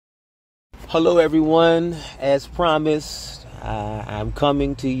Hello everyone, as promised, I'm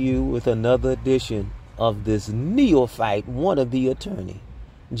coming to you with another edition of this neophyte wannabe attorney.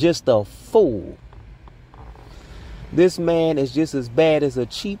 Just a fool. This man is just as bad as a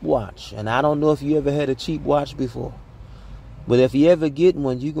cheap watch, and I don't know if you ever had a cheap watch before, but if you ever get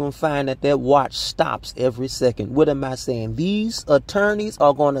one, you're going to find that watch stops every second. What am I saying? These attorneys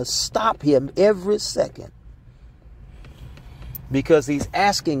are going to stop him every second, because he's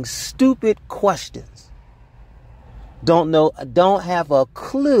asking stupid questions. Don't have a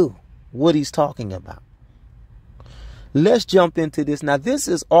clue what he's talking about. Let's jump into this. Now, this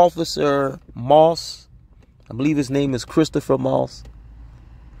is Officer Moss. I believe his name is Christopher Moss.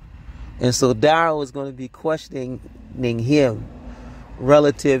 And so Darrell is going to be questioning him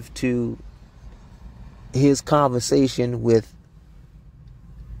relative to his conversation with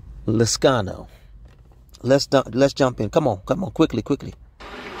Lascano. Let's jump in. Come on, quickly. All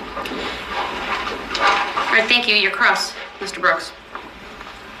right, thank you. Your cross, Mr. Brooks.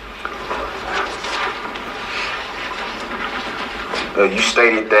 You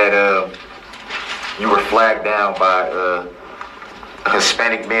stated that you were flagged down by a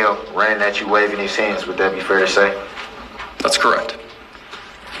Hispanic male running at you, waving his hands. Would that be fair to say? That's correct.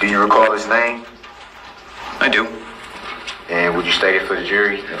 Do you recall his name? I do. And would you state it for the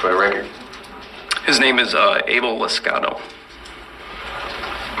jury and for the record? His name is Abel Lascano.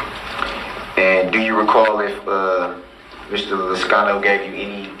 And do you recall if Mr. Lascano gave you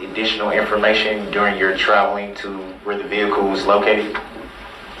any additional information during your traveling to where the vehicle was located?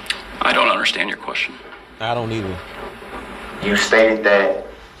 I don't understand your question. I don't either. You stated that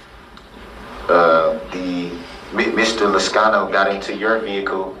Mr. Lascano got into your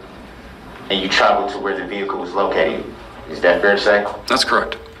vehicle and you traveled to where the vehicle was located. Is that fair to say? That's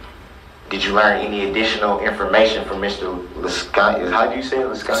correct. Did you learn any additional information from Mr. Lascano? How do you say it?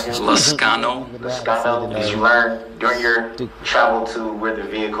 Lascano. Lascano. Did you learn during your travel to where the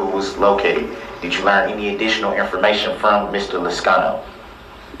vehicle was located? Did you learn any additional information from Mr. Lascano?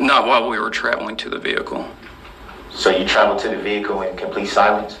 Not while we were traveling to the vehicle. So you traveled to the vehicle in complete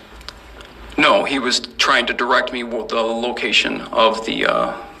silence? No, he was trying to direct me with the location of the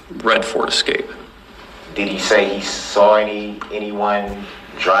red Ford Escape. Did he say he saw anyone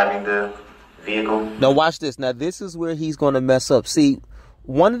driving the vehicle? Now watch this. Now this is where he's going to mess up. See,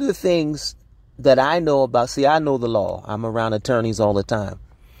 one of the things that I know about, I know the law. I'm around attorneys all the time.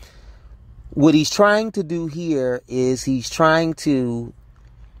 What he's trying to do here is he's trying to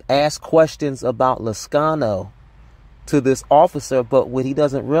ask questions about Lascano to this officer, but what he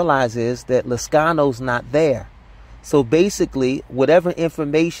doesn't realize is that Lascano's not there. So basically, whatever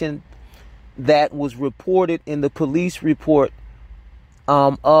information that was reported in the police report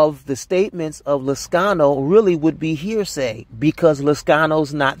of the statements of Lascano really would be hearsay, because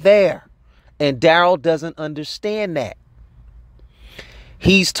Lascano's not there. And Darrell doesn't understand that.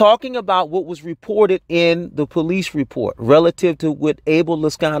 He's talking about what was reported in the police report relative to what Abel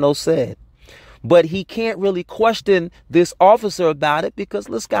Lascano said. But he can't really question this officer about it because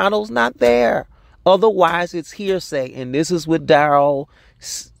Lascano's not there. Otherwise, it's hearsay. And this is what Darrell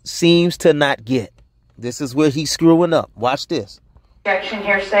seems to not get. This is where he's screwing up. Watch this. Objection,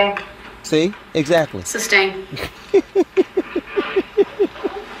 hearsay. See? Exactly. Sustained.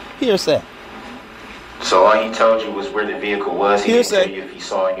 Hearsay. So all he told you was where the vehicle was. He Hearsay. didn't tell you if he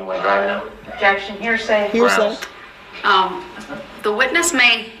saw anyone driving it? Objection, hearsay. Hearsay. The witness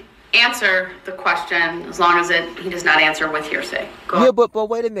may answer the question as long as he does not answer with hearsay. Yeah, but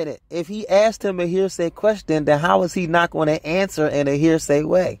wait a minute. If he asked him a hearsay question, then how is he not going to answer in a hearsay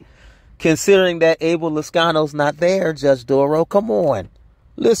way? Considering that Abel Lascano's not there, Judge Darrell, come on.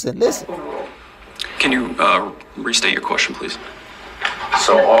 Listen. Can you restate your question, please?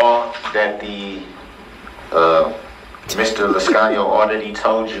 So all that the Mr. Lascano already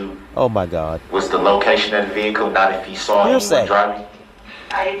told you, oh my God, was the location of the vehicle, not if he saw anyone driving?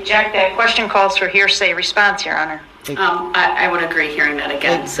 I object. That question calls for hearsay response, Your Honor. I would agree hearing that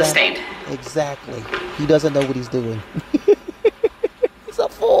again. Sustained. Exactly. He doesn't know what he's doing. He's a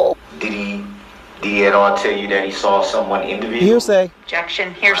fool. Did he at all tell you that he saw someone in the vehicle? Hearsay.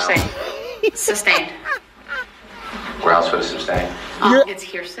 Objection, hearsay. Sustained. Grounds for the sustain. It's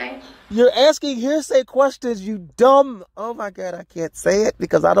hearsay. You're asking hearsay questions, you dumb. Oh my God, I can't say it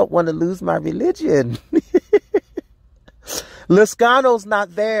because I don't want to lose my religion. Lascano's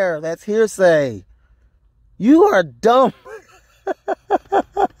not there. That's hearsay. You are dumb.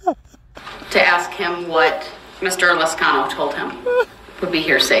 To ask him what Mr. Lascano told him would be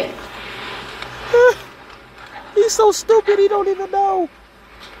hearsay. He's so stupid he don't even know.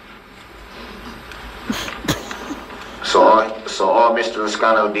 So So all Mr.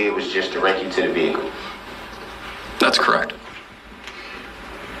 Lascano did was just direct you to the vehicle. That's correct.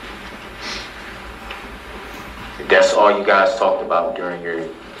 That's all you guys talked about during your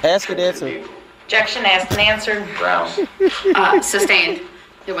Ask and answer. Objection, asked and answered. Grounds. Sustained.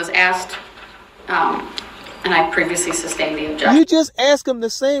 It was asked, and I previously sustained the objection. You just ask him the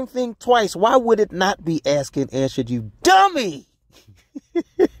same thing twice. Why would it not be asked and answered, you dummy?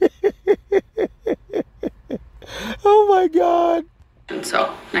 Oh my God. And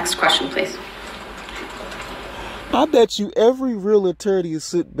so, next question, please. I bet you every real attorney is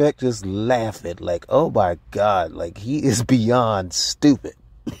sitting back just laughing like, oh my God, like he is beyond stupid.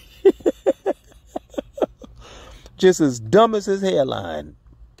 Just as dumb as his hairline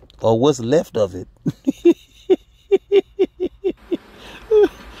or what's left of it.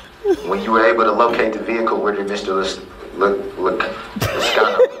 When you were able to locate the vehicle, where did Mr.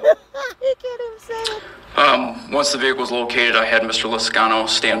 Lascano? Once the vehicle was located, I had Mr. Lascano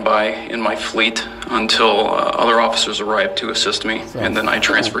stand by in my fleet until other officers arrived to assist me, and then I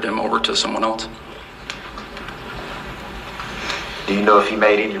transferred him over to someone else. Do you know if he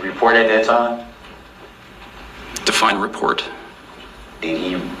made any report at that time? Define report. Did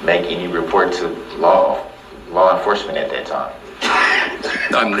he make any report to law enforcement at that time?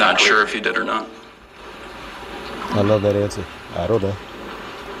 I'm not sure if he did or not. I love that answer. I don't know.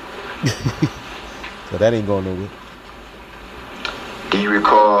 So that ain't going nowhere. Do you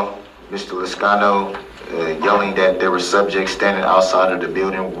recall Mr. Lascano yelling that there were subjects standing outside of the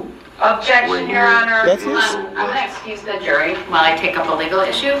building? Objection, Your Honor. That's his. I'm going to excuse the jury while I take up a legal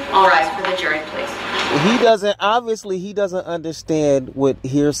issue. All rise for the jury, please. He doesn't understand what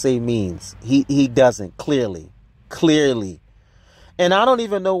hearsay means. He doesn't, clearly. And I don't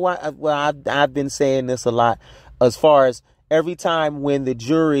even know why. Well, I've been saying this a lot as far as every time when the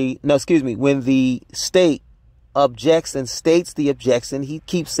when the state objects and states the objection, he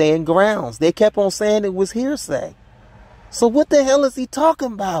keeps saying grounds. They kept on saying it was hearsay. So what the hell is he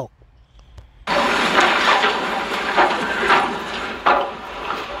talking about?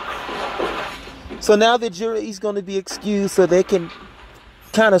 So now the jury is going to be excused so they can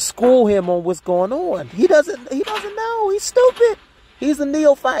kind of school him on what's going on. He doesn't know. He's stupid. He's a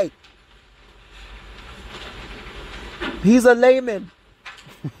neophyte. He's a layman.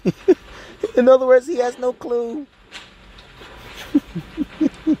 In other words, he has no clue.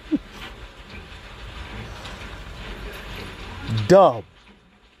 Dumb.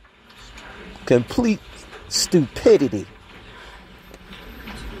 Complete stupidity.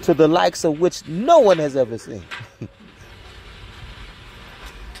 To the likes of which no one has ever seen.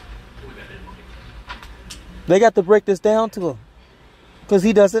 They got to break this down to him. Because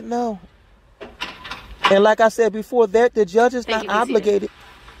he doesn't know. And like I said before, the judge is not obligated.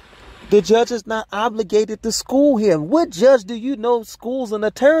 The judge is not obligated to school him. What judge do you know schools an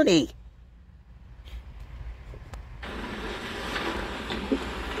attorney?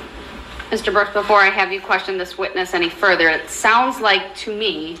 Mr. Brooks, before I have you question this witness any further, it sounds like to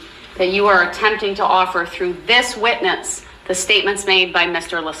me that you are attempting to offer through this witness the statements made by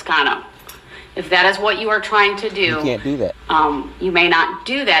Mr. Lascano. If that is what you are trying to do, You can't do that. You may not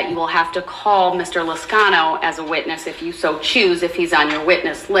do that. You will have to call Mr. Lascano as a witness if you so choose, if he's on your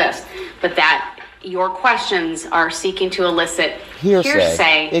witness list. But that your questions are seeking to elicit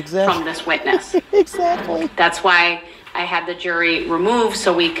hearsay Exactly. from this witness. Exactly. That's why I had the jury removed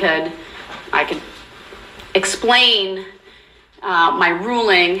so I could explain my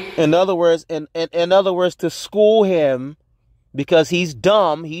ruling. In other words, to school him, because he's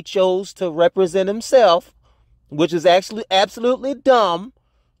dumb, he chose to represent himself, which is actually absolutely dumb.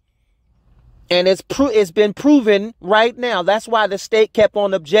 And it's been proven right now. That's why the state kept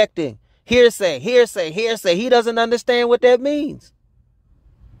on objecting. Hearsay, hearsay, hearsay. He doesn't understand what that means.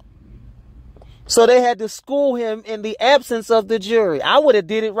 So they had to school him in the absence of the jury. I would have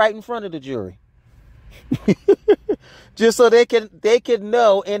did it right in front of the jury. Just so they could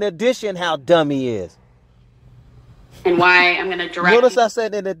know, in addition, how dumb he is. And why I'm going to direct... Notice I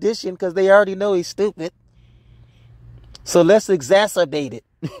said in addition, because they already know he's stupid. So let's exacerbate it.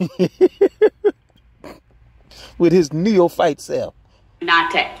 With his neophyte self. Not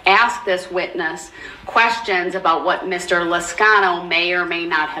to ask this witness questions about what Mr. Lascano may or may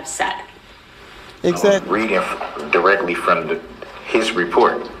not have said. Exactly. Reading directly from his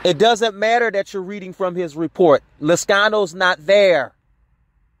report. It doesn't matter that you're reading from his report. Lascano's not there.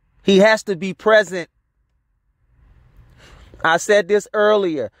 He has to be present. I said this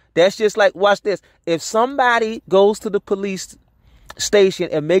earlier. That's just like, watch this. If somebody goes to the police station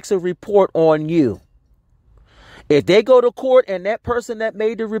and makes a report on you, if they go to court and that person that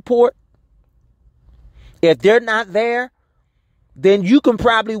made the report, if they're not there, then you can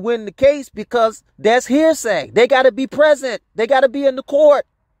probably win the case because that's hearsay. They got to be present. They got to be in the court.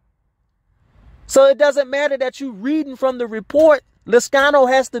 So it doesn't matter that you reading from the report.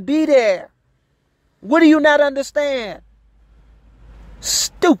 Lascano has to be there. What do you not understand?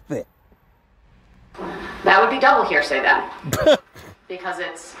 Stupid. That would be double hearsay then. Because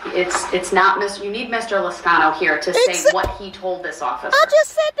it's not, you need Mr. Lascano here to say what he told this officer. I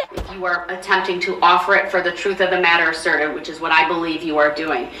just said that. If you are attempting to offer it for the truth of the matter asserted, which is what I believe you are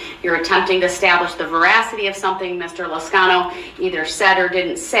doing, you're attempting to establish the veracity of something Mr. Lascano either said or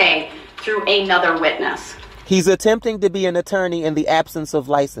didn't say through another witness. He's attempting to be an attorney in the absence of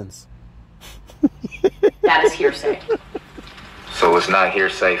license. That is hearsay. So it's not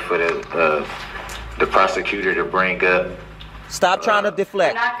hearsay for the prosecutor to bring up. Stop trying to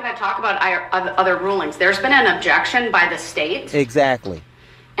deflect. I'm not going to talk about other rulings. There's been an objection by the state. Exactly.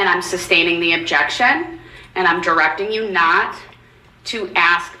 And I'm sustaining the objection, and I'm directing you not to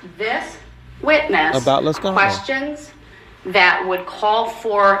ask this witness about Lascano questions that would call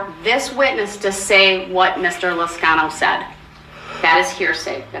for this witness to say what Mr. Lascano said. That is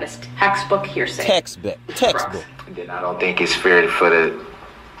hearsay. That is textbook hearsay. Textbook. Then I don't think it's fair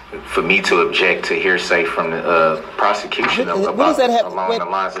for me to object to hearsay from the prosecution along the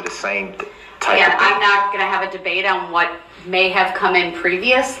lines of the same type of thing. I'm not going to have a debate on what may have come in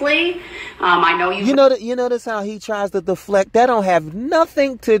previously. I know you notice how he tries to deflect. That don't have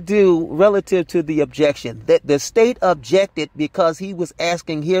nothing to do relative to the objection. That the state objected because he was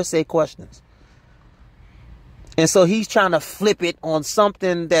asking hearsay questions. And so he's trying to flip it on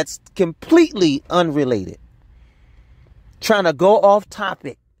something that's completely unrelated. Trying to go off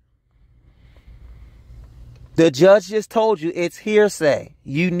topic. The judge just told you it's hearsay.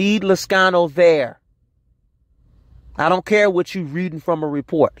 You need Lascano there. I don't care what you reading from a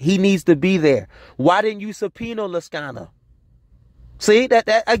report. He needs to be there. Why didn't you subpoena Lascano? See,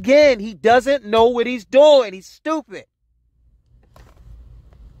 that again, he doesn't know what he's doing. He's stupid.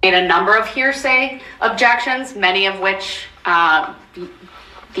 Made a number of hearsay objections, many of which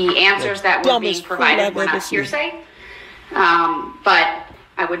the answers that were being provided were not hearsay. But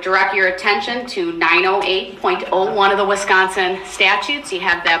I would direct your attention to 908.01 of the Wisconsin statutes. You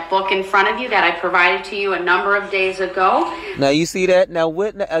have that book in front of you that I provided to you a number of days ago. Now you see that? Now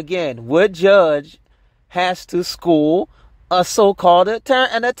what judge has to school a so-called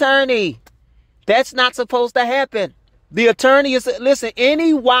an attorney? That's not supposed to happen. The attorney is, listen,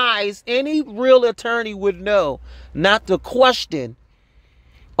 any real attorney would know not to question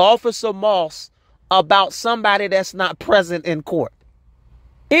Officer Moss about somebody that's not present in court.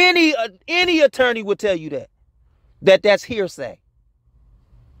 Any attorney would tell you that's hearsay.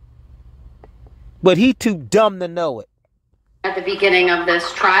 But he too dumb to know it. At the beginning of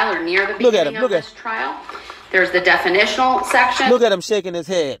this trial, or near the beginning of this trial, there's the definitional section. Look at him shaking his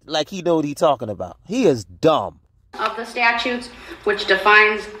head like he know what he's talking about. He is dumb. Of the statutes, which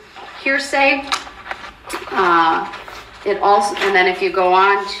defines hearsay. It also, and then if you go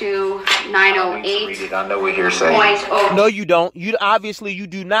on to 908. I know what hearsay is. No, you don't. You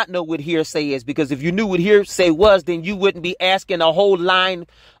do not know what hearsay is, because if you knew what hearsay was, then you wouldn't be asking a whole line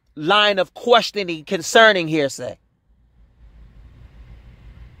of questioning concerning hearsay.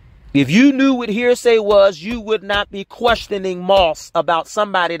 If you knew what hearsay was, you would not be questioning Moss about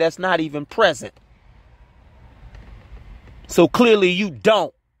somebody that's not even present. So clearly you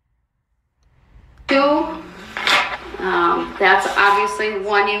don't. That's obviously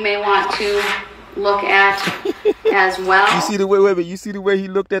one you may want to look at as well. You see the way, you see the way he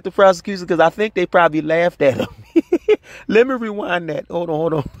looked at the prosecution? Because I think they probably laughed at him. Let me rewind that. Hold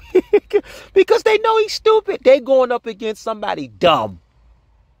on. Because they know he's stupid. They going up against somebody dumb.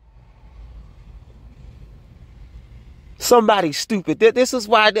 Somebody stupid. This is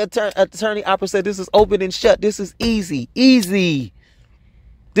why the attorney operative said this is open and shut. This is easy.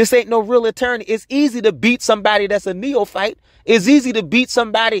 This ain't no real attorney. It's easy to beat somebody that's a neophyte. It's easy to beat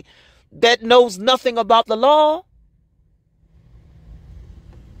somebody that knows nothing about the law.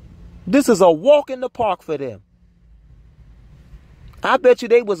 This is a walk in the park for them. I bet you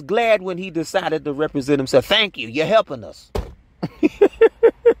they was glad when he decided to represent himself. Thank you. You're helping us.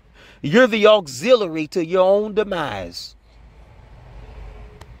 You're the auxiliary to your own demise.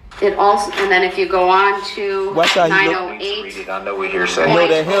 It also, and then if you go on to 908. I know what hearsay is. No,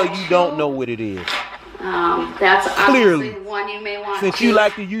 the hell you don't know what it is. That's obviously one you may want to. Since you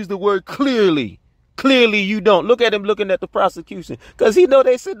like to use the word clearly. Clearly you don't. Look at him looking at the prosecution. Because he know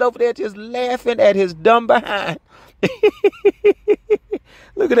they sitting over there just laughing at his dumb behind.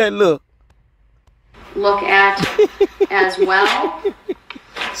 Look at that look. Look at as well.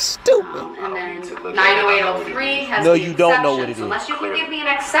 Stupid. And then 90803 has No, the you don't know what it exceptions. is. Unless you can give me an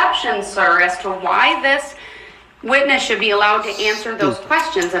exception, sir, as to why this witness should be allowed to answer those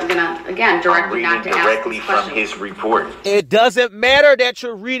questions, I'm gonna, again, direct you not to ask directly these from questions. his report. It doesn't matter that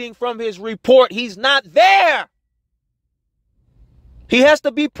you're reading from his report. He's not there. He has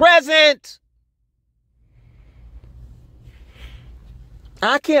to be present.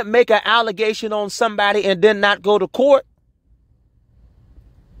 I can't make an allegation on somebody and then not go to court.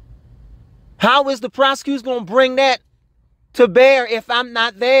 How is the prosecutor going to bring that to bear if I'm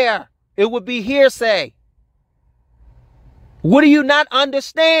not there? It would be hearsay. What do you not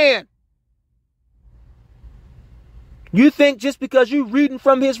understand? You think just because you're reading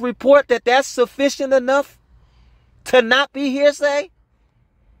from his report that that's sufficient enough to not be hearsay?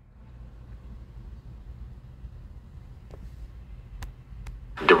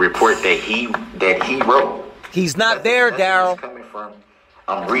 The report that he wrote. He's not there, Darrell. Coming from,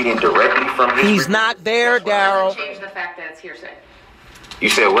 I'm reading directly from his He's report. not there, Darrell. That doesn't change the fact that it's hearsay. You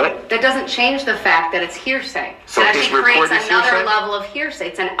said what? That doesn't change the fact that it's hearsay. So that his actually report creates is another hearsay? level of hearsay.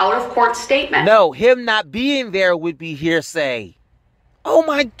 It's an out-of-court statement. No, him not being there would be hearsay. Oh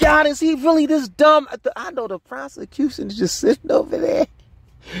my God, is he really this dumb? I know the prosecution is just sitting over there.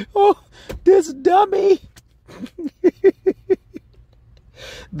 Oh, this dummy.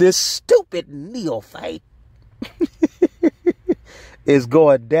 This stupid neophyte is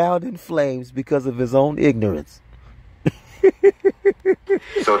going down in flames because of his own ignorance.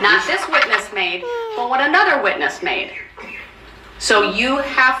 So Not this witness made, but what another witness made. So you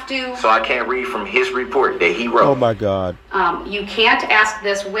have to... So I can't read from his report that he wrote. Oh my God. You can't ask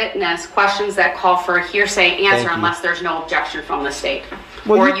this witness questions that call for a hearsay answer unless there's no objection from the state.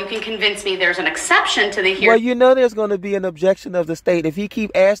 Well, or you can convince me there's an exception to the hearsay. Well, you know there's going to be an objection of the state. If he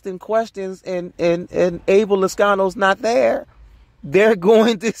keep asking questions and Abel Lascano's not there, they're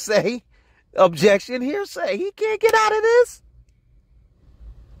going to say, objection, hearsay. He can't get out of this.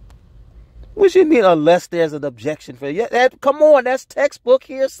 What you mean unless there's an objection for you? Come on, that's textbook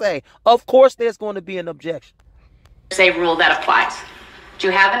hearsay. Of course there's going to be an objection. Hearsay rule that applies. Do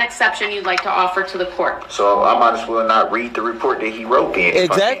you have an exception you'd like to offer to the court? So I might as well not read the report that he wrote then.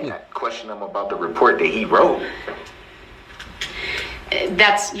 Exactly. If I can't question him about the report that he wrote.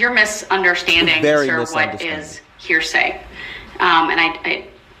 That's your misunderstanding, Very sir, what is hearsay. And I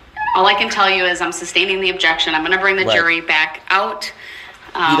all I can tell you is I'm sustaining the objection. I'm going to bring the jury back out.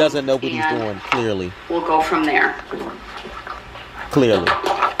 He doesn't know what he's doing, clearly. We'll go from there. Clearly.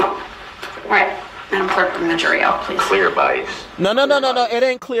 All right. Madam Clerk, bring the jury out, please. Clear bias. No. It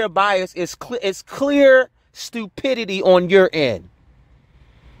ain't clear bias. It's clear stupidity on your end.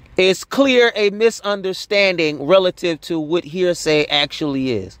 It's clear a misunderstanding relative to what hearsay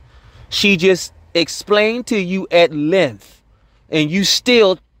actually is. She just explained to you at length, and you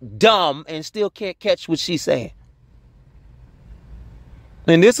still dumb and still can't catch what she's saying.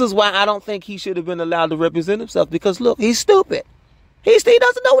 And this is why I don't think he should have been allowed to represent himself, because look, he's stupid. He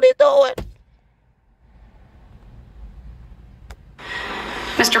doesn't know what he's doing.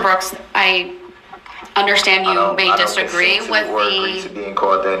 Mr. Brooks, I understand you may disagree with the... being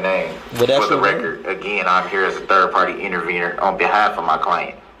called that name. Well, that's For the your record, again, I'm here as a third-party intervener on behalf of my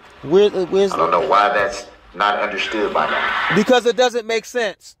client. Where's I don't know why that's not understood by now. Because it doesn't make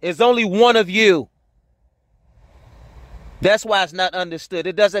sense. It's only one of you. That's why it's not understood.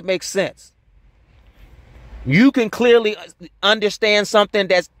 It doesn't make sense. You can clearly understand something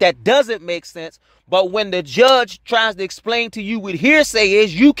that doesn't make sense, but when the judge tries to explain to you what hearsay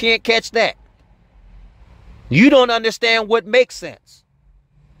is, you can't catch that. You don't understand what makes sense.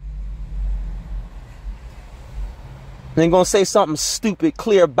 They're going to say something stupid,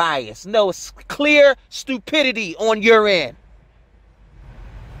 clear bias. No, it's clear stupidity on your end.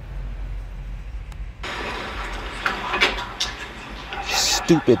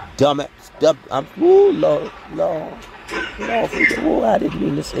 Stupid dumbass. Ooh, Lord. Oh, I didn't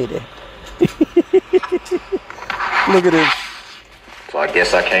mean to say that. Look at this. So I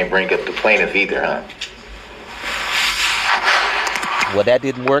guess I can't bring up the plaintiff either, huh? Well, that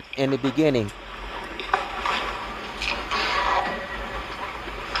didn't work in the beginning.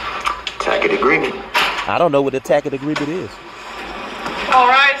 Tacit agreement. I don't know what the tacit agreement is. All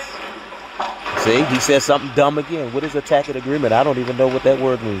right. See, he said something dumb again. What is a tacit agreement? I don't even know what that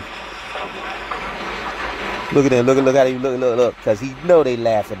word means. Look at him. Look at him. Look. Because he know they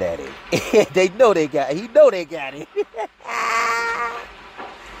laughing at it. He know they got it.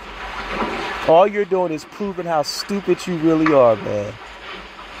 All you're doing is proving how stupid you really are, man.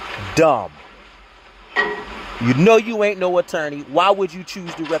 Dumb. You know you ain't no attorney. Why would you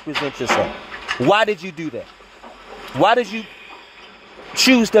choose to represent yourself? Why did you do that? Why did you...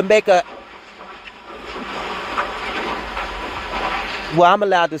 choose to make a, well, I'm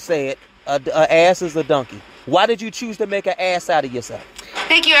allowed to say it, a ass is a donkey. Why did you choose to make an ass out of yourself?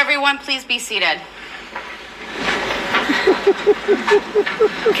 Thank you, everyone. Please be seated.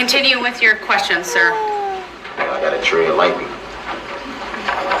 Continue with your questions, sir. I gotta tread lightly.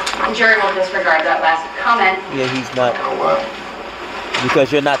 The jury will disregard that last comment. Yeah, he's not. Oh, wow.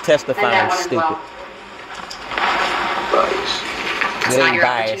 Because you're not testifying, And that one as stupid. well. Bias. It's You not ain't your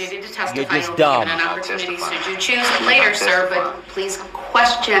biased. opportunity to testify. You're just You'll be dumb. given an opportunity Not should you choose later, sir, but please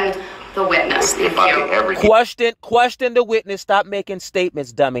question the witness. Thank If I could you. ever get Question the witness. Stop making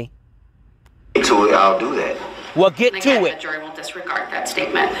statements, dummy. to it, I'll do that. Well, get And again, to the it. jury will disregard that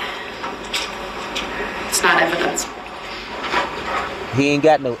statement. It's not evidence. He ain't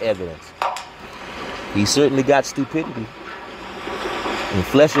got no evidence. He certainly got stupidity. And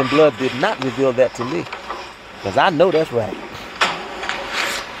flesh and blood did not reveal that to me. Because I know that's right.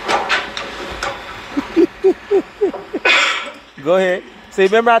 Go ahead. See,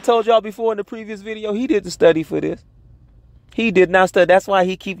 remember I told y'all before in the previous video, he didn't study for this. He did not study. That's why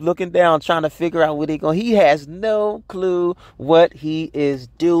he keep looking down, trying to figure out what he going. He has no clue what he is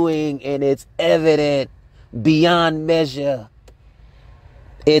doing, and it's evident beyond measure.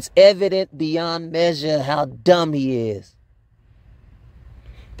 It's evident beyond measure how dumb he is.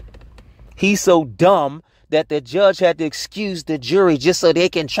 He's so dumb that the judge had to excuse the jury just so they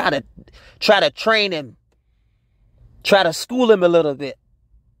can try to train him, try to school him a little bit,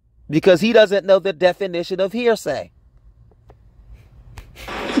 because he doesn't know the definition of hearsay.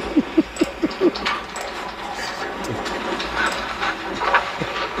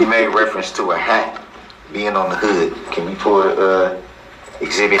 You made reference to a hat being on the hood. Can we pull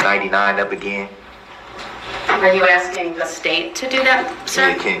Exhibit 99 up again? Are you asking the state to do that, sir?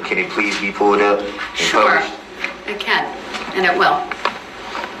 Yeah, can it please be pulled up and Sure, published? it can, and it will.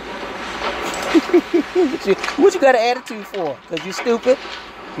 What you got an attitude for? Because you stupid?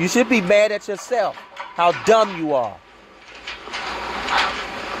 You should be mad at yourself. How dumb you are.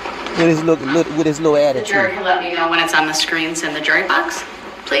 With his little The jury attitude. can let me know when it's on the screens in the jury box,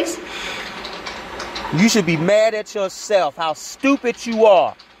 please. You should be mad at yourself. How stupid you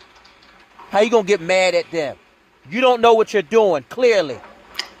are. How you gonna get mad at them? You don't know what you're doing, clearly.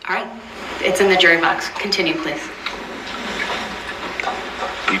 All right, it's in the jury box. Continue, please.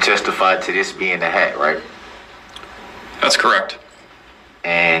 You testified to this being a hat, right? That's correct.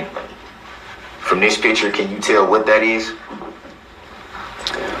 And from this picture, can you tell what that is?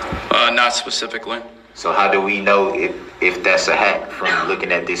 Not specifically. So how do we know if that's a hat from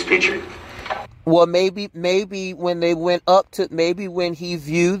looking at this picture? Well, maybe when they went up to, maybe when he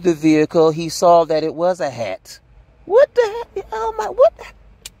viewed the vehicle, he saw that it was a hat. What the heck? Oh my, what?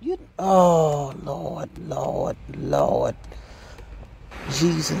 Oh, Lord.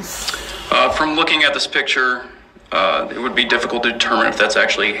 Jesus. From looking at this picture, it would be difficult to determine if that's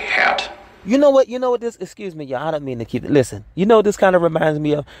actually a hat. You know what this, excuse me, y'all, I don't mean to keep it. Listen, you know what this kind of reminds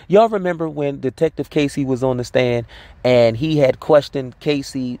me of? Y'all remember when Detective Casey was on the stand and he had questioned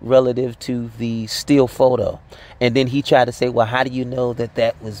Casey relative to the still photo. And then he tried to say, well, how do you know that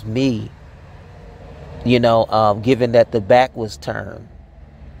that was me? You know, given that the back was turned.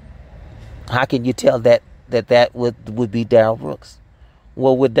 How can you tell that would be Darrel Brooks?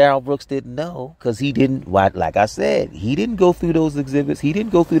 Well, what Darrel Brooks didn't know, because he didn't, like I said, he didn't go through those exhibits. He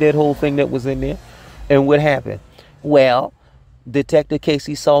didn't go through that whole thing that was in there. And what happened? Well, Detective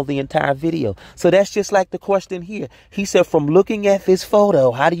Casey saw the entire video. So that's just like the question here. He said, from looking at this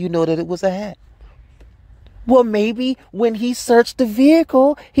photo, how do you know that it was a hat? Well, maybe when he searched the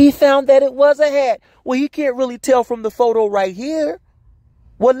vehicle, he found that it was a hat. Well, he can't really tell from the photo right here.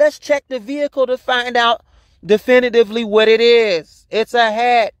 Well, let's check the vehicle to find out definitively what it is. It's a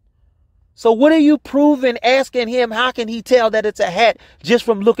hat. So what are you proving, asking him, how can he tell that it's a hat just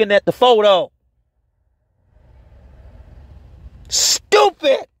from looking at the photo?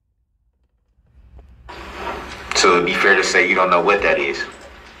 Stupid. So it'd be fair to say you don't know what that is.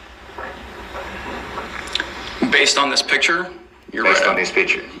 Based on this picture, you're Based right. on this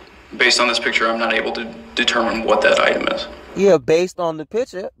picture. Based on this picture, I'm not able to determine what that item is. Yeah, based on the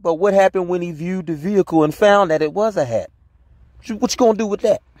picture. But what happened when he viewed the vehicle and found that it was a hat? What you gonna do with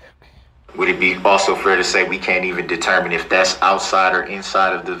that? Would it be also fair to say we can't even determine if that's outside or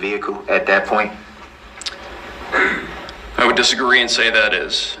inside of the vehicle at that point? I would disagree and say that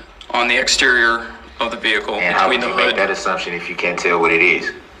is on the exterior of the vehicle, And how between would the you make hood. that assumption if you can't tell what it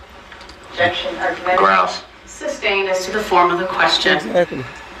is? Objection, argument. Grounds. Sustained as to the form of the question. Exactly.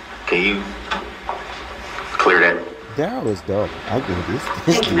 Can you clear that? Darrell is dumb. I think this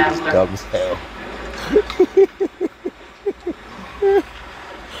Thank you, dude is Master. dumb as hell.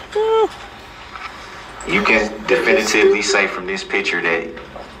 You can definitively say from this picture that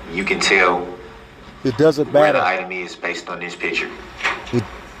you can tell It doesn't where matter. the item is based on this picture.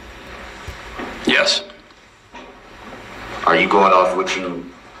 Yes. Are you going off what you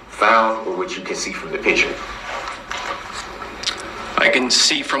found or what you can see from the picture? I can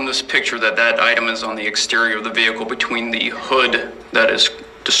see from this picture that that item is on the exterior of the vehicle between the hood that is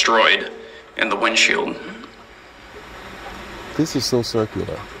destroyed and the windshield. This is so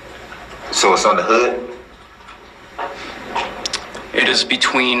circular. So it's on the hood? It is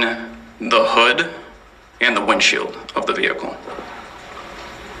between the hood and the windshield of the vehicle.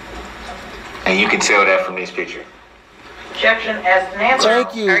 And you can tell that from this picture. Objection as an answer.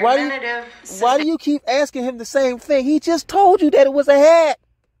 Thank you. Argumentative. Why do you keep asking him the same thing? He just told you that it was a hat.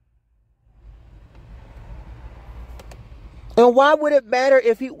 And why would it matter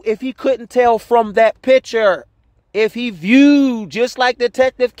if he couldn't tell from that picture? If he viewed, just like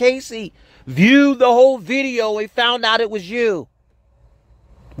Detective Casey, viewed the whole video and found out it was you.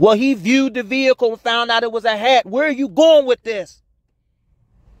 Well, he viewed the vehicle and found out it was a hat. Where are you going with this?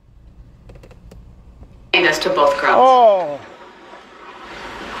 This to both grounds. Oh.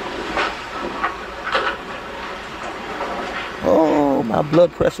 Oh, my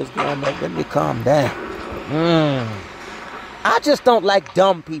blood pressure's going up. Let me calm down. I just don't like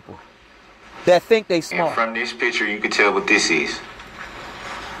dumb people that think they And smart. from this picture, you can tell what this is.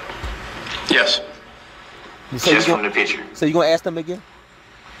 Yes. Just from the picture. So you gonna ask them again?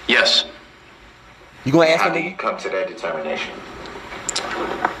 Yes. You gonna ask How them do you again? come to that determination?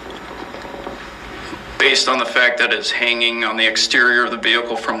 Based on the fact that it's hanging on the exterior of the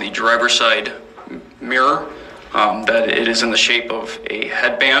vehicle from the driver's side mirror, that it is in the shape of a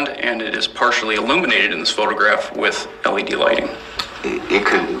headband and it is partially illuminated in this photograph with LED lighting.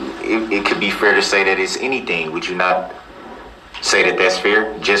 It could be fair to say that it's anything. Would you not say that that's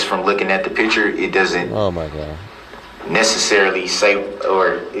fair? Just from looking at the picture, it doesn't Oh my God. necessarily say,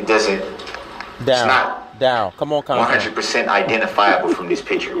 or it doesn't, it's not Down. Come on, calm down. 100% identifiable from this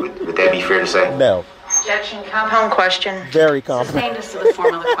picture. Would that be fair to say? No. Objection. Compound question. Very calm. Sustained as to the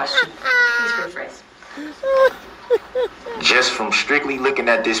form of the question. Please rephrase. Just from strictly looking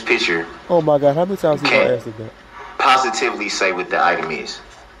at this picture, Oh my God. How many times you gonna Okay. ask it that? positively say what the item is.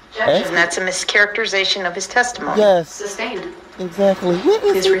 Objection. That's a mischaracterization of his testimony. Yes. Sustained. Exactly. What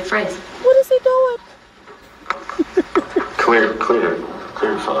Please is he? rephrase. What is he doing? Clear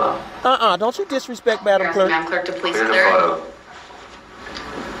the photo. Don't you disrespect Madam Asking Clerk. Madam Clerk to please Clear the clear it. photo.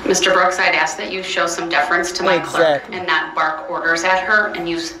 Mr. Brooks, I'd ask that you show some deference to my clerk Exactly. and not bark orders at her and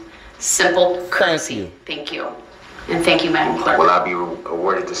use simple courtesy. you. Thank you. And thank you, Madam Clerk. Will I be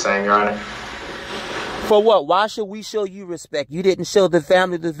awarded the same, Your Honor? For what? Why should we show you respect? You didn't show the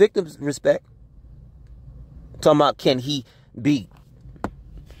family, the victims respect. Talking about can he be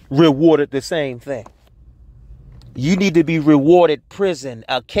rewarded the same thing? You need to be rewarded prison,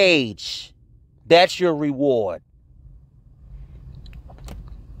 a cage. That's your reward.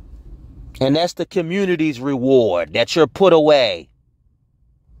 And that's the community's reward, that you're put away.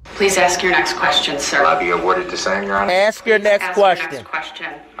 Please ask your next question, Will sir. I be awarded the same, Your Honor? Ask your Please next ask your question. next question.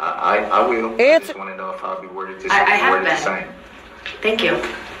 I will. I Answer- just want to know if I'll be awarded the I have awarded the been. same. Thank you.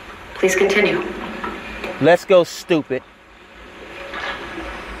 Please continue. Let's go, stupid.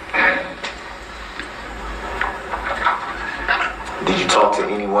 Did you talk to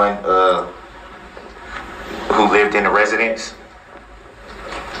anyone who lived in the residence?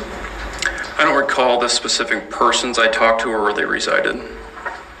 I don't recall the specific persons I talked to or where they resided.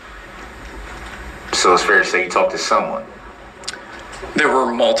 So it's fair to say you talked to someone. There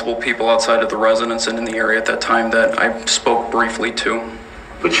were multiple people outside of the residence and in the area at that time that I spoke briefly to.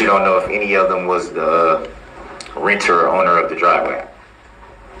 But you don't know if any of them was the renter or owner of the driveway.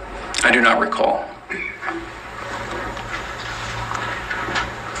 I do not recall.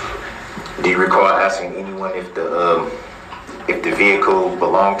 Do you recall asking anyone if the vehicle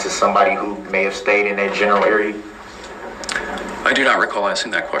belonged to somebody who may have stayed in that general area? I do not recall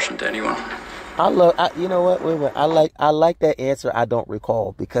asking that question to anyone. You know what? Wait. I like that answer. I don't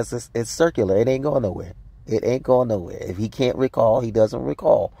recall because it's circular. It ain't going nowhere. It ain't going nowhere. If he can't recall, he doesn't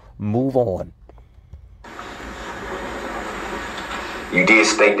recall. Move on. You did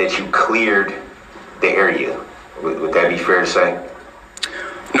state that you cleared the area. Would that be fair to say?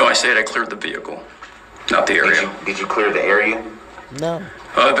 No, I said I cleared the vehicle, not the area. Did you clear the area? No.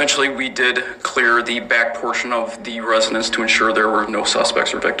 Eventually, we did clear the back portion of the residence to ensure there were no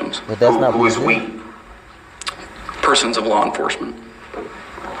suspects or victims. But that's not Who what is you we? did. Persons of law enforcement.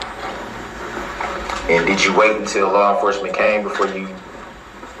 And did you wait until law enforcement came before you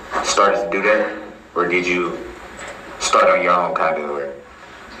started to do that? Or did you start on your own kind of?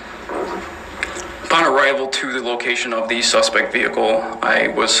 Upon arrival to the location of the suspect vehicle, I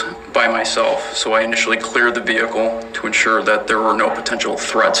was by myself, so I initially cleared the vehicle to ensure that there were no potential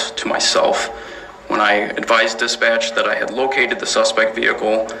threats to myself. When I advised dispatch that I had located the suspect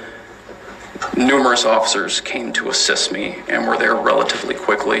vehicle, numerous officers came to assist me and were there relatively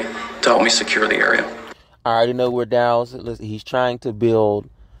quickly to help me secure the area. I already know where Darrell's. He's trying to build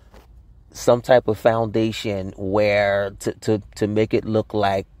some type of foundation where to make it look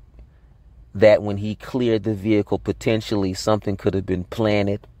like that when he cleared the vehicle, potentially something could have been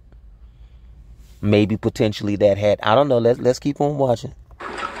planted. Maybe potentially that had, I don't know. Let's keep on watching.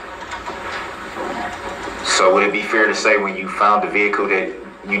 So would it be fair to say when you found the vehicle that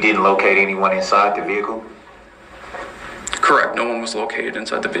you didn't locate anyone inside the vehicle? Correct. No one was located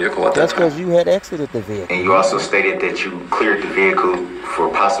inside the vehicle at that time. That's because you had exited the vehicle. And you also stated that you cleared the vehicle for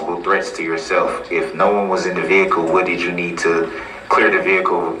possible threats to yourself. If no one was in the vehicle, what did you need to clear the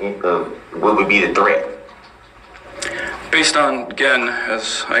vehicle? What would be the threat? Based on, again,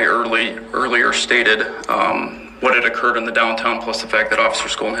 as I earlier stated, what had occurred in the downtown, plus the fact that Officer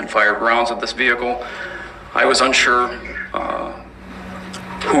Skolin had fired rounds at this vehicle, I was unsure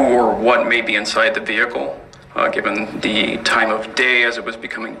who or what may be inside the vehicle. Given the time of day, as it was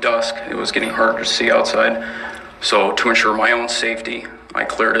becoming dusk, it was getting harder to see outside. So to ensure my own safety, I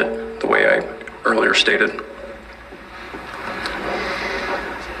cleared it the way I earlier stated.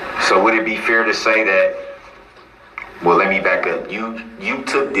 So would it be fair to say that, well, let me back up. You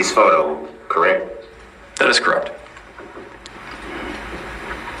took this photo, correct? That is correct.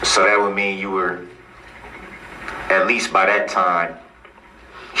 So that would mean you were, at least by that time,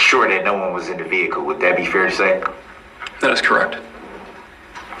 sure that no one was in the vehicle. Would that be fair to say? That is correct.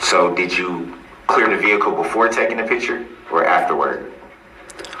 So did you clear the vehicle before taking the picture or afterward?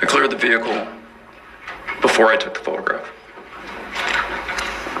 I cleared the vehicle before I took the photograph.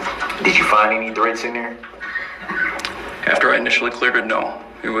 Did you find any threats in there? After I initially cleared it, no.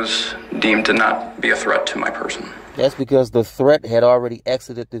 It was deemed to not be a threat to my person. That's because the threat had already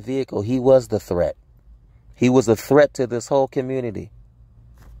exited the vehicle. He was the threat. He was a threat to this whole community.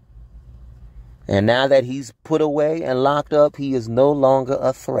 And now that he's put away and locked up, he is no longer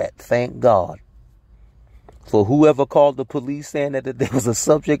a threat. Thank God. For whoever called the police saying that there was a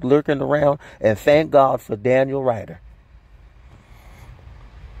subject lurking around, and thank God for Daniel Ryder.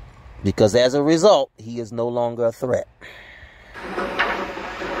 Because as a result, he is no longer a threat.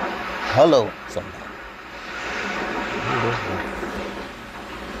 Hello, somebody.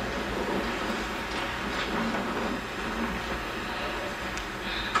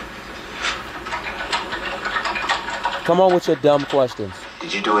 Come on with your dumb questions.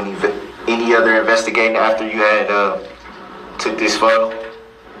 Did you do any other investigating after you had took this photo?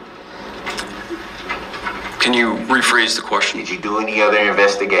 Can you rephrase the question? Did you do any other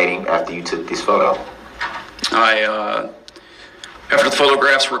investigating after you took this photo? After the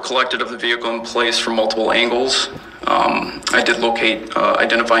photographs were collected of the vehicle in place from multiple angles, I did locate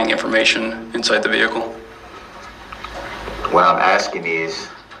identifying information inside the vehicle. What I'm asking is,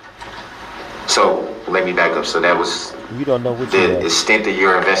 so let me back up. So that was you don't know what the extent of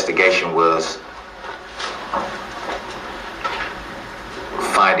your investigation was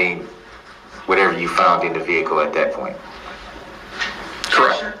finding whatever you found in the vehicle at that point.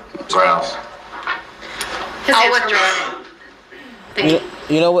 Correct. Grounds. I'll withdraw. Thank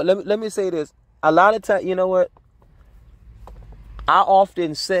you. You know what? Let me say this. A lot of times, you know what? I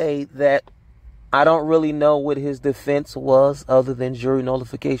often say that I don't really know what his defense was other than jury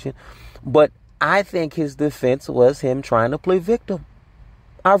nullification. But I think his defense was him trying to play victim.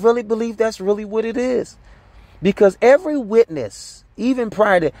 I really believe that's really what it is. Because every witness, even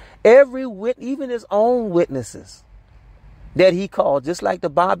prior to even his own witnesses that he called, just like the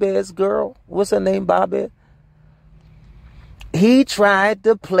Babez girl, what's her name, Babez? He tried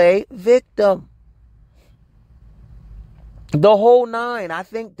to play victim. The whole nine. I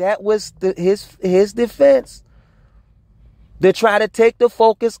think that was his defense. To try to take the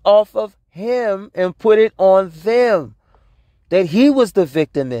focus off of him and put it on them. That he was the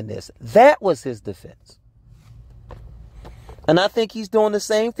victim in this. That was his defense. And I think he's doing the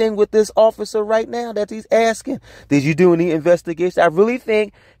same thing with this officer right now that he's asking. Did you do any investigation? I really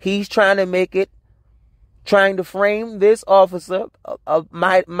think he's trying to frame this officer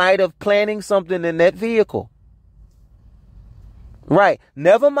might have planning something in that vehicle. Right.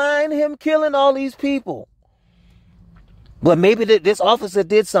 Never mind him killing all these people. But maybe this officer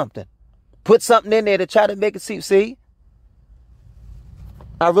did something. Put something in there to try to make it seem. See?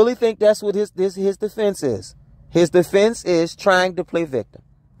 I really think that's what his defense is. His defense is trying to play victim.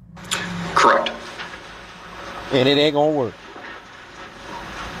 Correct. And it ain't gonna work.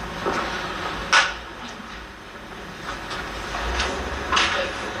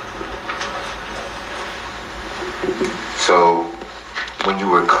 So, when you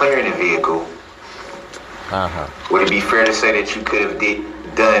were clearing the vehicle, would it be fair to say that you could have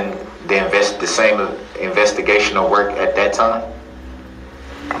done the same investigational work at that time?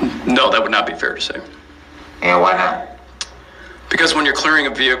 No, that would not be fair to say. And why not? Because when you're clearing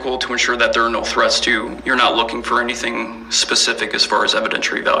a vehicle to ensure that there are no threats to you, you're not looking for anything specific as far as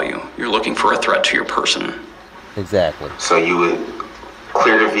evidentiary value. You're looking for a threat to your person. Exactly. So you would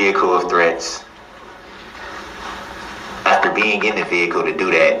clear the vehicle of threats after being in the vehicle to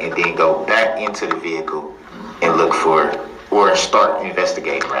do that, and then go back into the vehicle and look for, or start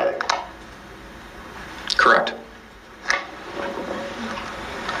investigating rather. Correct.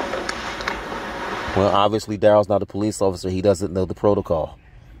 Well, obviously, Darrell's not a police officer. He doesn't know the protocol.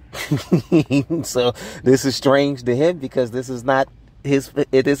 So this is strange to him because this is not his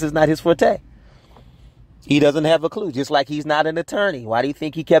forte. He doesn't have a clue, just like he's not an attorney. Why do you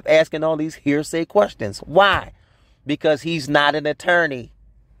think he kept asking all these hearsay questions? Why? Because he's not an attorney.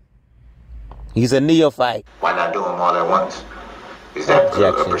 He's a neophyte. Why not do them all at once? Is that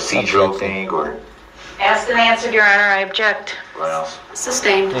a procedural thing, or? Asked and answered, Your Honor. I object. What else?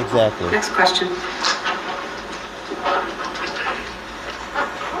 Sustained. Exactly. Next question.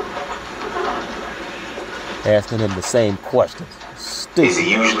 Asking him the same questions. Stupid. Is it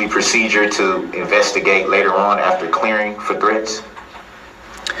usually procedure to investigate later on after clearing for threats?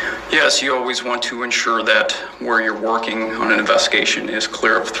 Yes, you always want to ensure that where you're working on an investigation is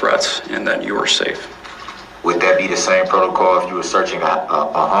clear of threats and that you are safe. Would that be the same protocol if you were searching a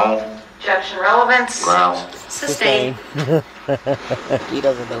home? Objection. Relevance. Grounds? Sustained. He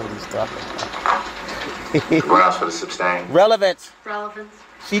doesn't know what he's talking about. Grounds for the sustain? Relevance. Relevance.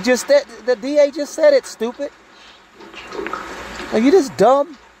 She just said, the DA just said it, stupid. Are you just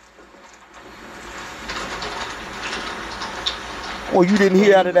dumb? Or you didn't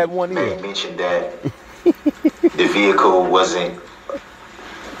hear out of that one ear? They mentioned that the vehicle wasn't,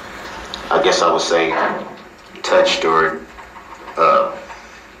 I guess I would say, touched or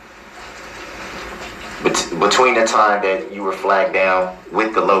between the time that you were flagged down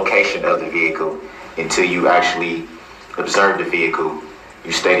with the location of the vehicle until you actually observed the vehicle,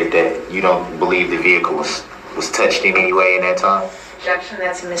 you stated that you don't believe the vehicle was touched in any way in that time? Objection.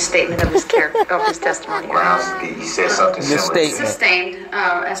 That's a misstatement of his of his testimony. Grounds, you said something similar. Misstatement. Sustained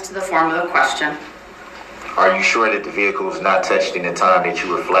as to the form of the question. Are you sure that the vehicle was not touched in the time that you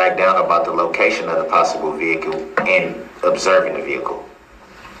were flagged down about the location of the possible vehicle and observing the vehicle?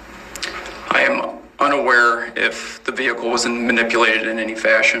 I am unaware if the vehicle was manipulated in any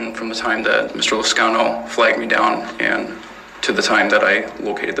fashion from the time that Mr. Lascano flagged me down and to the time that I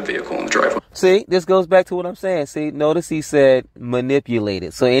located the vehicle in the driveway. See, this goes back to what I'm saying. See, notice he said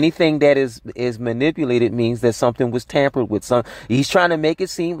manipulated. So anything that is manipulated means that something was tampered with. He's trying to make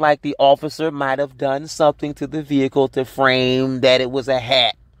it seem like the officer might have done something to the vehicle to frame that it was a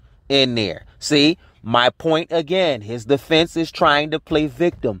hat in there. See, my point again, his defense is trying to play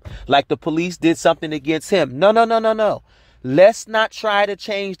victim, like the police did something against him. No. Let's not try to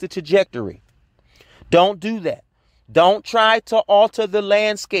change the trajectory. Don't do that. Don't try to alter the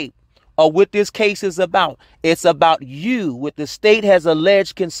landscape of what this case is about. It's about you, what the state has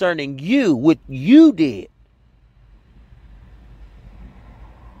alleged concerning you, what you did.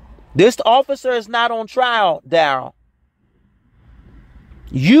 This officer is not on trial, Darrell.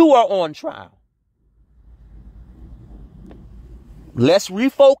 You are on trial. Let's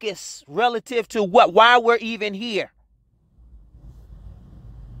refocus relative to why we're even here.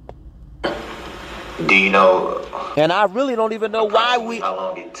 Do you know? And I really don't even know why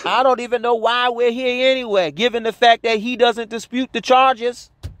I don't even know why we're here anyway, given the fact that he doesn't dispute the charges.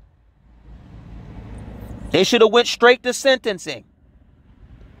 They should have went straight to sentencing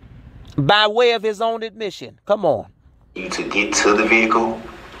by way of his own admission. Come on. You to get to the vehicle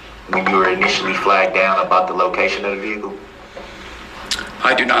when you were initially flagged down about the location of the vehicle?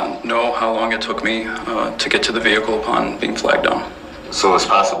 I do not know how long it took me to get to the vehicle upon being flagged down. So it's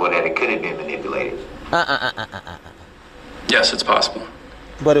possible that it could have been manipulated. Yes, it's possible.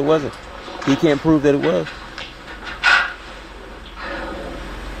 But it wasn't. He can't prove that it was.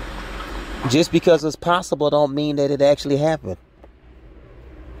 Just because it's possible don't mean that it actually happened.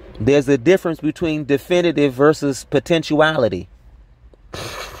 There's a difference between definitive versus potentiality.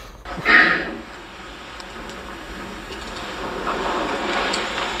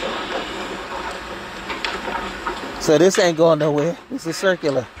 So this ain't going nowhere. This is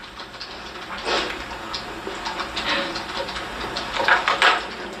circular.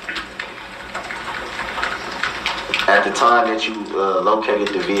 At the time that you located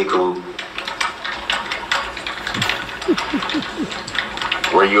the vehicle,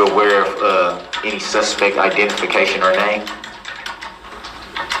 Were you aware of any suspect identification or name?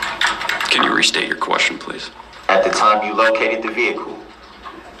 Can you restate your question, please? At the time you located the vehicle,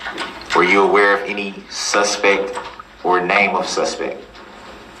 were you aware of any suspect or name of suspect?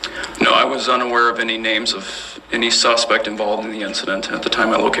 No, I was unaware of any names of any suspect involved in the incident at the time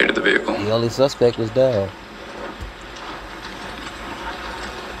I located the vehicle. The only suspect was Darrell.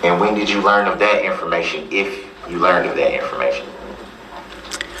 And when did you learn of that information, if you learned of that information?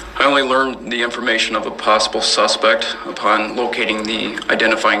 I only learned the information of a possible suspect upon locating the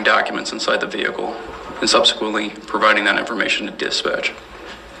identifying documents inside the vehicle and subsequently providing that information to dispatch.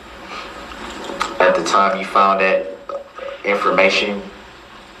 At the time you found that information,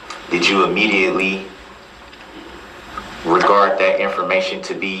 did you immediately regard that information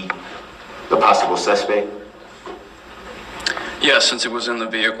to be the possible suspect? Yes, since it was in the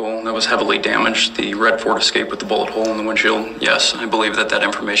vehicle that was heavily damaged, the red Ford Escape with the bullet hole in the windshield, yes, I believe that that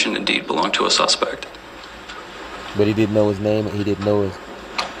information indeed belonged to a suspect. But he didn't know his name, and he didn't know his...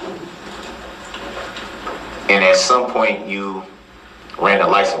 And at some point you ran a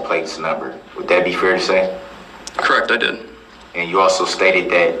license plate number. Would that be fair to say? Correct, I did. And you also stated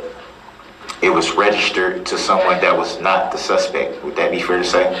that it was registered to someone that was not the suspect. Would that be fair to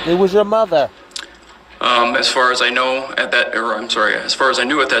say? It was your mother. As far as I know at that, or I'm sorry, as far as I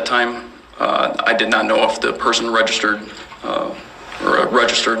knew at that time, I did not know if the person registered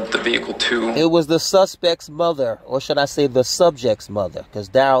the vehicle to. It was the suspect's mother, or should I say the subject's mother, because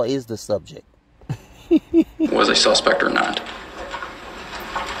Darrell is the subject. Was a suspect or not.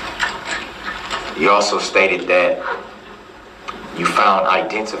 You also stated that you found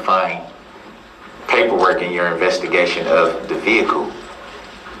identifying paperwork in your investigation of the vehicle.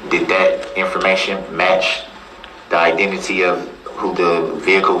 Did that information match the identity of who the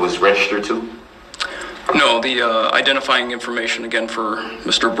vehicle was registered to? No, the identifying information again for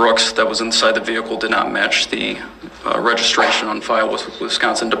Mr. Brooks that was inside the vehicle did not match the registration on file with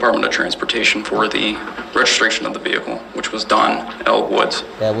Wisconsin Department of Transportation for the registration of the vehicle, which was Don L. Woods.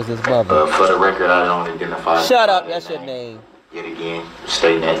 That was his mother. For the record, I don't identify. Shut up, that's your name. Yet again,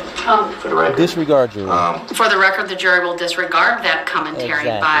 stating that for the record. Disregard jury. For the record, the jury will disregard that commentary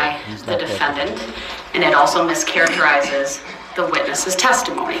by the defendant, and it also mischaracterizes the witness's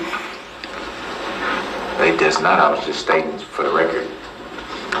testimony. It does not. I was just stating for the record.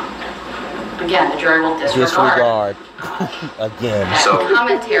 Again, the jury will disregard. Again. That So,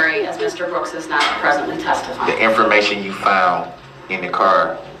 commentary, as Mr. Brooks is not presently testifying. the information you found in the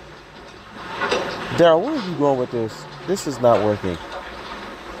car. Darrell, where are you going with this? This is not working.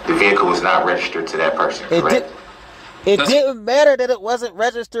 The vehicle was not registered to that person, correct? It didn't matter that it wasn't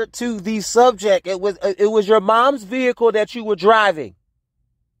registered to the subject. It was your mom's vehicle that you were driving.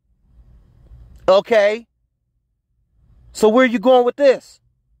 Okay? So where are you going with this?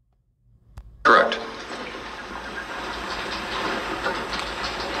 Correct.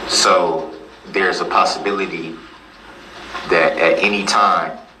 So there's a possibility that at any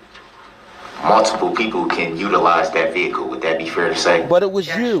time multiple people can utilize that vehicle. Would that be fair to say? But it was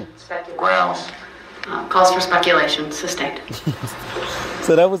you. Grounds. Calls for speculation. Sustained.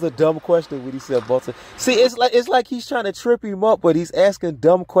 So that was a dumb question when he said multiple. See, it's like he's trying to trip him up, but he's asking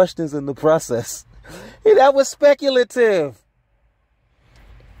dumb questions in the process. That was speculative.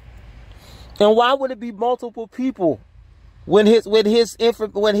 And why would it be multiple people when his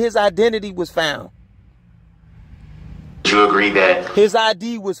identity was found? Do you agree that His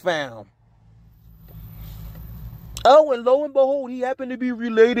ID was found. Oh, and lo and behold, he happened to be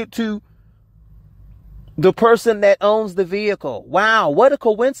related to the person that owns the vehicle. Wow, what a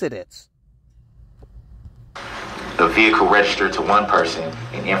coincidence. the vehicle registered to one person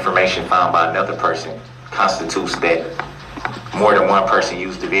and information found by another person constitutes that more than one person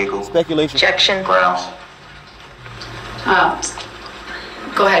used the vehicle? Speculation. Objection. Grounds?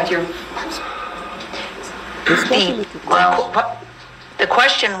 Go ahead, you're... It's speculative. Grounds? The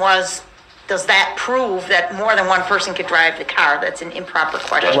question was, does that prove that more than one person could drive the car? That's an improper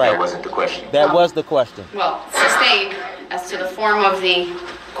question. Right. That wasn't the question. That was the question. Well, sustained as to the form of the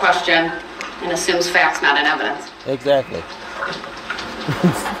question and assumes facts, not in evidence. Exactly.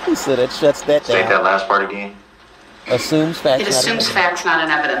 So that shuts that Say down. that last part again. Assumes facts. It not assumes evidence. facts, not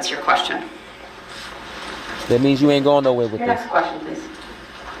in evidence, your question. That means you ain't going nowhere with Your this. next question, please.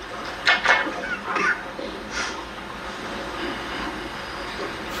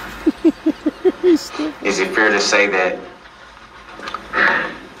 Is it fair to say that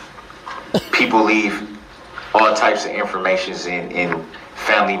people leave all types of information in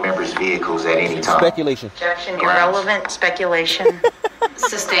family members' vehicles at any time? Speculation. Objection, irrelevant, speculation.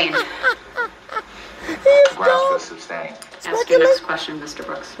 Sustained. Grounds for sustain. Ask your next question, Mr.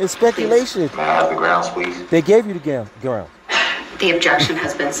 Brooks. It's speculation. May I have the grounds, please? They gave you the ground. The objection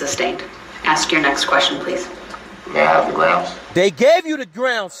has been sustained. Ask your next question, please. May I have the grounds? They gave you the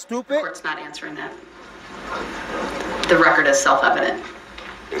ground, The stupid. court's not answering that. The record is self-evident.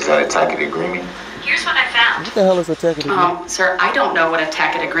 Is that a tacit agreement? Here's what I found. What the hell is a tacit agreement? Sir, I don't know what a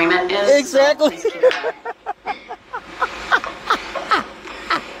tacit agreement is. Exactly. So please keep it out.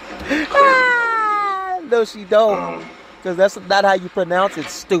 No, she don't. Because that's not how you pronounce it,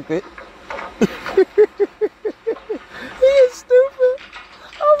 stupid. He is stupid.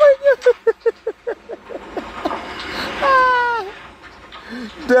 Oh my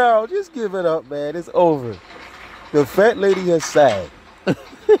God. Darrell, just give it up, man. It's over. The fat lady has sagged.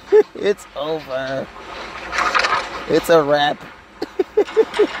 It's over. It's a wrap.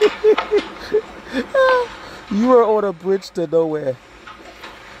 You are on a bridge to nowhere.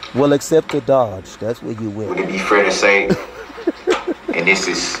 Well, except to Dodge. That's where you Would went. it be fair to say, and this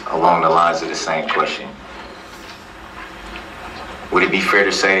is along the lines of the same question, would it be fair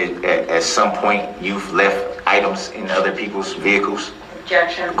to say that at some point you've left items in other people's vehicles?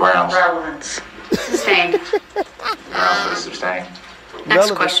 Objection. Grounds. Relevance. Sustained. Grounds for the sustain? Next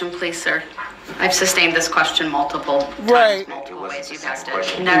Relevant. question, please, sir. I've sustained this question multiple Right. times, multiple ways you've asked it.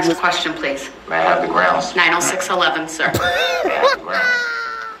 Question. Next question, please. May I have the grounds? 90611, sir. May I have the grounds?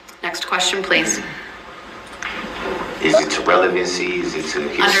 Next question, please. Is it to relevancy? Is it to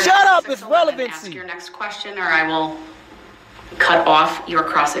Under Shut up, it's 90611, relevancy. Ask your next question, or I will cut off your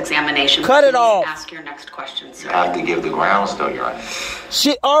cross-examination. Cut it Please off. Ask your next question, sir. I have to give the grounds, though, Your Honor?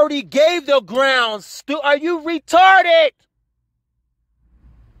 She already gave the grounds. Are you retarded?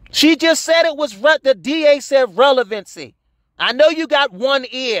 She just said it was, the DA said relevancy. I know you got one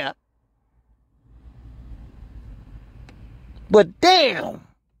ear. But damn.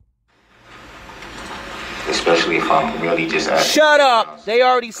 Especially if I'm really just asking. Shut up. They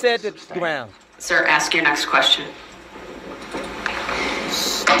already said the ground. Sir, ask your next question.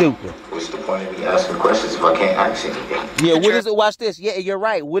 Stupid. What's the point of me asking questions if I can't ask anything? Yeah, what is it? Watch this. Yeah, you're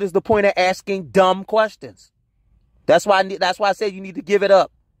right. What is the point of asking dumb questions? That's why I said you need to give it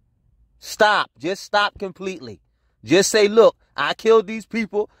up. Stop. Just stop completely. Just say, look, I killed these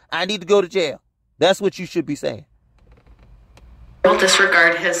people. I need to go to jail. That's what you should be saying. We'll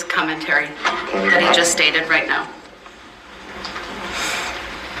disregard his commentary that he just stated right now.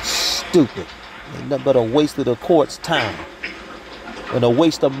 Stupid. Ain't nothing but a waste of the court's time. And a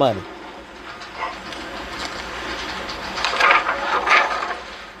waste of money.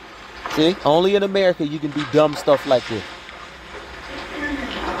 See? Only in America you can do dumb stuff like this.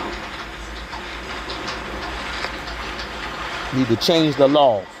 Need to change the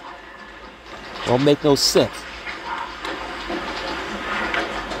laws. Don't make no sense.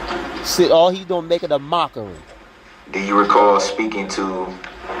 See, all he's gonna make it a mockery. Do you recall speaking to,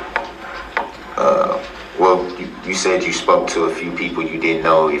 well, you said you spoke to a few people you didn't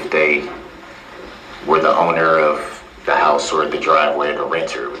know if they were the owner of the house or the driveway or the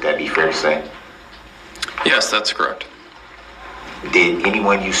renter. Would that be fair to say? Yes, that's correct. Did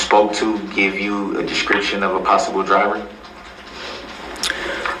anyone you spoke to give you a description of a possible driver?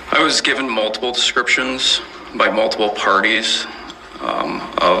 I was given multiple descriptions by multiple parties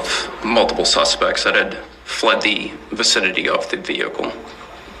of multiple suspects that had fled the vicinity of the vehicle.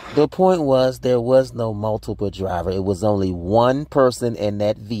 The point was there was no multiple driver. It was only one person in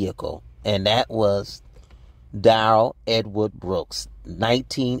that vehicle, and that was Darrell Edward Brooks,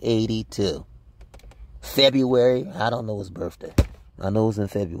 1982. February, I don't know his birthday. I know it was in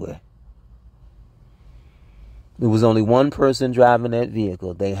February. There was only one person driving that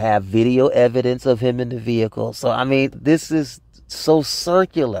vehicle. They have video evidence of him in the vehicle. So, I mean, this is so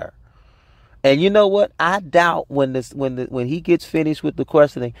circular. And you know what? I doubt when he gets finished with the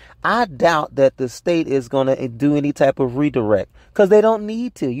questioning, I doubt that the state is going to do any type of redirect, because they don't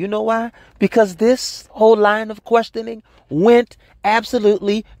need to. You know why? Because this whole line of questioning went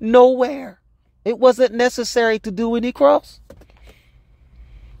absolutely nowhere. It wasn't necessary to do any cross,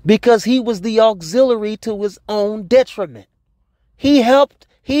 because he was the auxiliary to his own detriment. He helped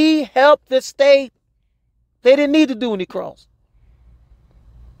the state. They didn't need to do any cross.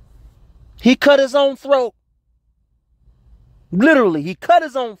 He cut his own throat. Literally, he cut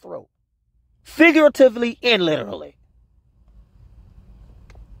his own throat. Figuratively and literally.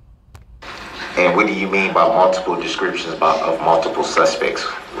 And what do you mean by multiple descriptions of multiple suspects?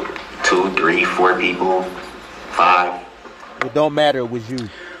 2, 3, 4 people, 5? It don't matter, it was you.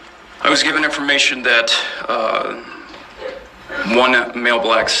 I was given information that one male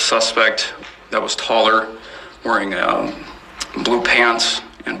black suspect that was taller, wearing blue pants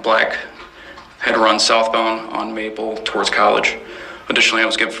and black had run southbound on Maple towards College. Additionally, I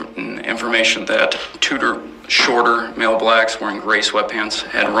was given information that two shorter male blacks wearing gray sweatpants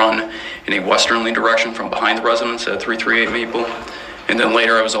had run in a westerly direction from behind the residence at 338 Maple. And then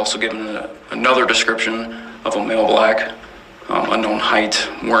later I was also given another description of a male black, unknown height,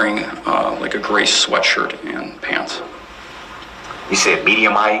 wearing like a gray sweatshirt and pants. You said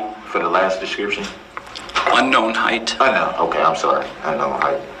medium height for the last description? Unknown height. Unknown, okay, I'm sorry. Unknown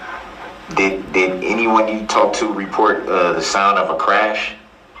height. Did anyone you talked to report the sound of a crash?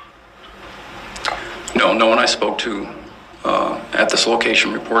 No, no one I spoke to at this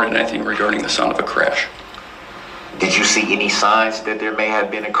location reported anything regarding the sound of a crash. Did you see any signs that there may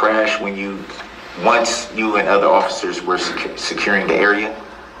have been a crash once you and other officers were securing the area?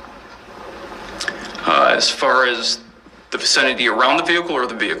 As far as the vicinity around the vehicle or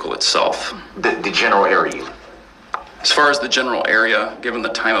the vehicle itself? The general area. As far as the general area, given the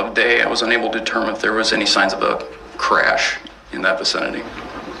time of day, I was unable to determine if there was any signs of a crash in that vicinity.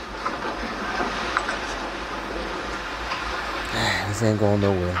 This ain't going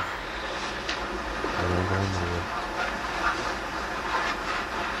nowhere. It ain't going nowhere.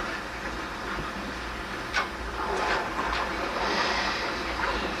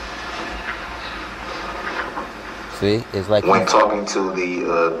 See, it's like when talking to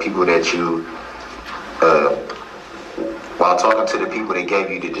the people that you, while talking to the people that gave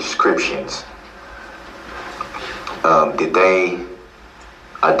you the descriptions, did they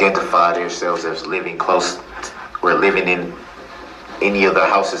identify themselves as living close or living in any of the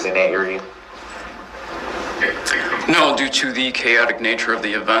houses in that area? No, due to the chaotic nature of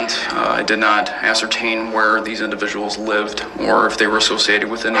the event, I did not ascertain where these individuals lived or if they were associated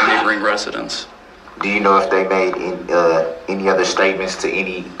with any neighboring residents. Do you know if they made any other statements to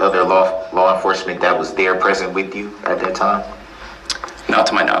any other law enforcement that was there present with you at that time? Not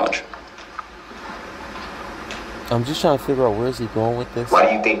to my knowledge. I'm just trying to figure out where is he going with this. Why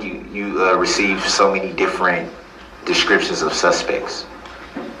do you think you received so many different descriptions of suspects?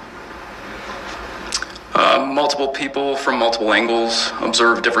 Multiple people from multiple angles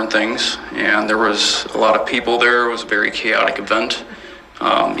observed different things, and there was a lot of people there. It was a very chaotic event.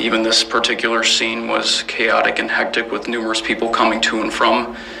 Even this particular scene was chaotic and hectic with numerous people coming to and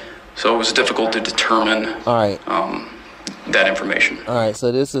from, so it was difficult to determine that information. All right,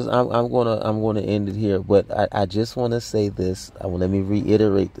 so this is I'm gonna end it here, but I just want to say this. Let me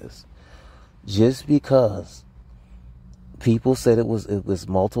reiterate this. Just because people said it was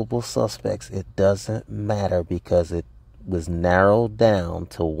multiple suspects, it doesn't matter, because it was narrowed down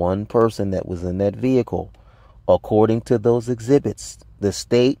to one person that was in that vehicle. According to those exhibits, the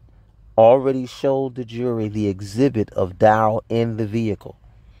state already showed the jury the exhibit of Darrell in the vehicle.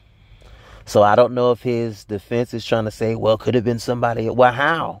 So I don't know if his defense is trying to say, well, could have been somebody. Well,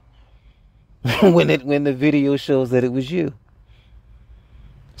 how? when the video shows that it was you.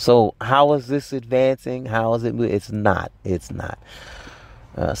 So how is this advancing? How is it? It's not. It's not.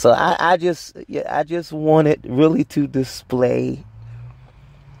 So I just wanted really to display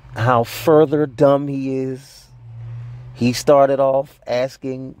how further dumb he is. He started off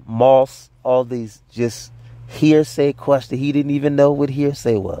asking Moss all these just hearsay questions. He didn't even know what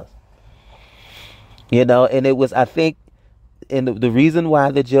hearsay was. You know, and it was, I think, and the reason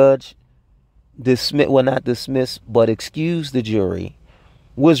why the judge not dismissed, but excused the jury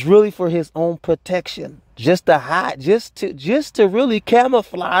was really for his own protection. Just to hide, just to really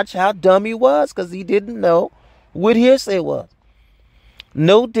camouflage how dumb he was, because he didn't know what hearsay was.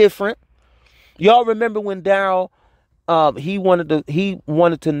 No different. Y'all remember when Darrell, he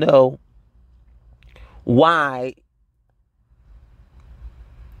wanted to know why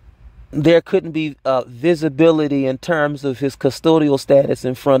there couldn't be visibility in terms of his custodial status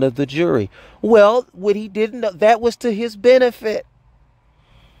in front of the jury. Well, what he didn't know, that was to his benefit.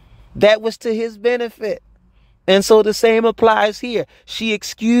 That was to his benefit. And so the same applies here. She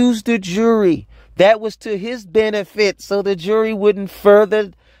excused the jury. That was to his benefit, so the jury wouldn't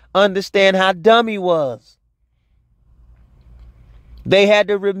further understand how dumb he was. They had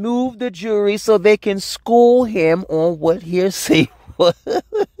to remove the jury so they can school him on what hearsay was.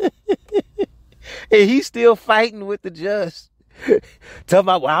 And he's still fighting with the judge. Talking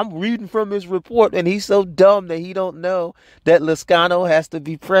about, well, I'm reading from his report, and he's so dumb that he don't know that Lascano has to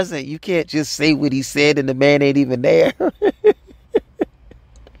be present. You can't just say what he said and the man ain't even there.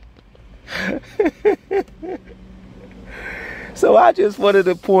 So I just wanted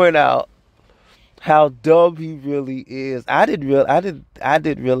to point out how dumb he really is. I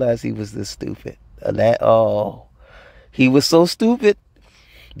didn't realize he was this stupid. He was so stupid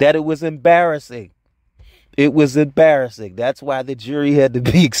that it was embarrassing. It was embarrassing. That's why the jury had to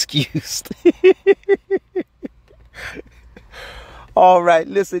be excused. All right,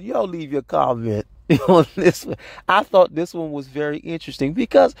 listen, y'all leave your comment on this one. I thought this one was very interesting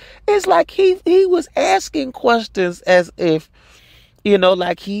because it's like he was asking questions as if, you know,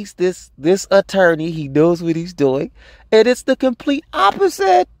 like he's this attorney, he knows what he's doing, and it's the complete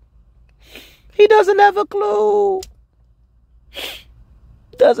opposite. He doesn't have a clue.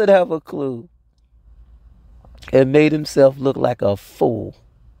 Doesn't have a clue. And made himself look like a fool.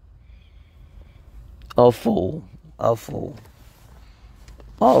 A fool. A fool.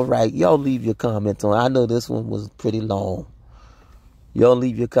 All right, y'all leave your comments on. I know this one was pretty long. Y'all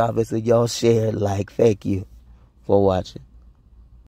leave your comments and y'all share, like. Thank you for watching.